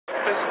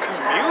this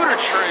commuter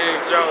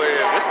trains out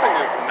here. This thing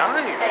is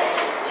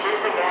nice.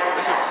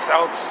 This is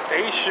South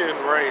Station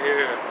right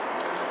here.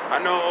 I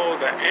know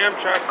the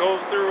Amtrak goes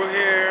through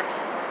here.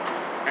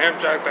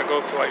 Amtrak that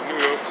goes to like New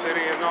York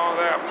City and all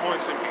that,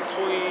 points in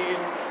between.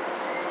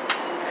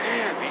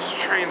 Man, these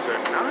trains are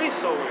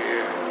nice over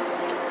here.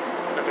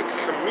 And the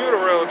commuter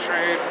rail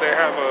trains, they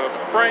have a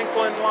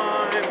Franklin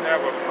line, they have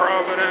a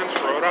Providence,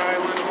 Rhode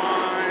Island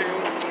line.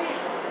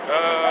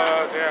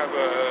 They have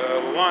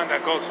a line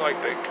that goes like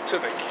to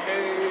the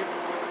Cape.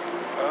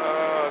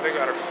 They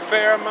got a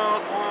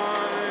Fairmount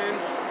line,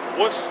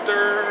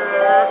 Worcester.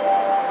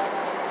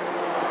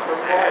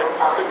 Man,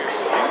 this thing is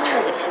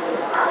huge.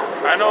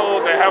 I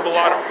know they have a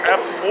lot of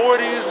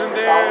F40s in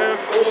their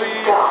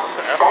fleets,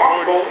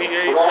 F40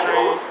 PH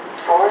trains,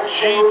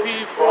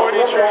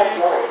 GP40 train.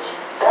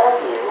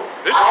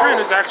 This train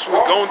is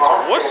actually going to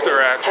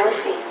Worcester,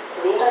 actually.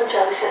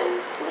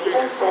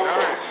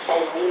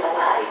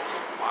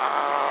 Nice.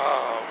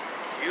 Wow,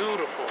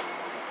 beautiful.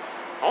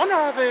 I wonder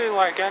how they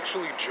like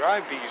actually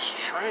drive these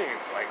trains.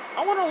 Like,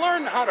 I want to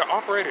learn how to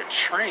operate a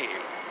train.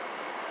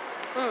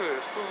 Look at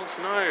this looks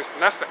nice.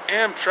 And that's the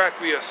Amtrak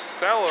via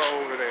Acela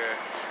over there.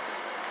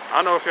 I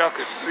don't know if y'all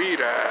could see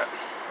that.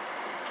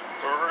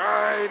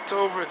 Right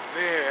over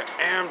there,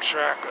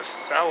 Amtrak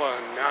Acela,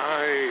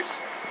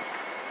 nice.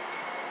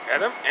 Yeah,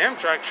 them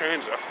Amtrak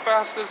trains are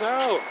fast as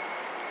hell.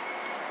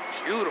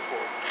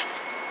 Beautiful.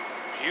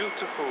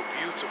 Beautiful,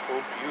 beautiful,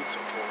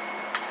 beautiful.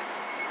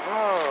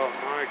 Oh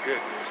my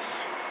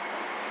goodness.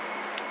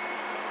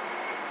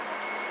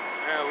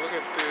 Man, look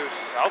at this.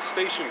 South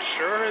Station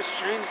sure has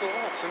changed a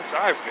lot since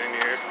I've been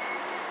here.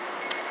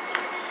 It's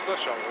been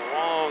such a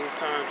long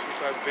time since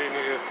I've been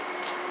here.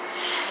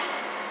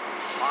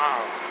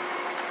 Wow.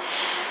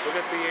 Look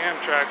at the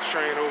Amtrak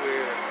train over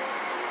here.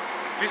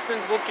 These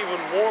things look even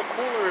more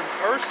cooler in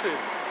person.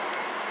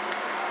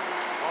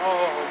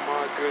 Oh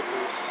my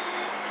goodness.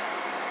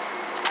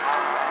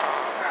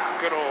 Wow.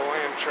 Good old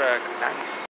Amtrak. Nice.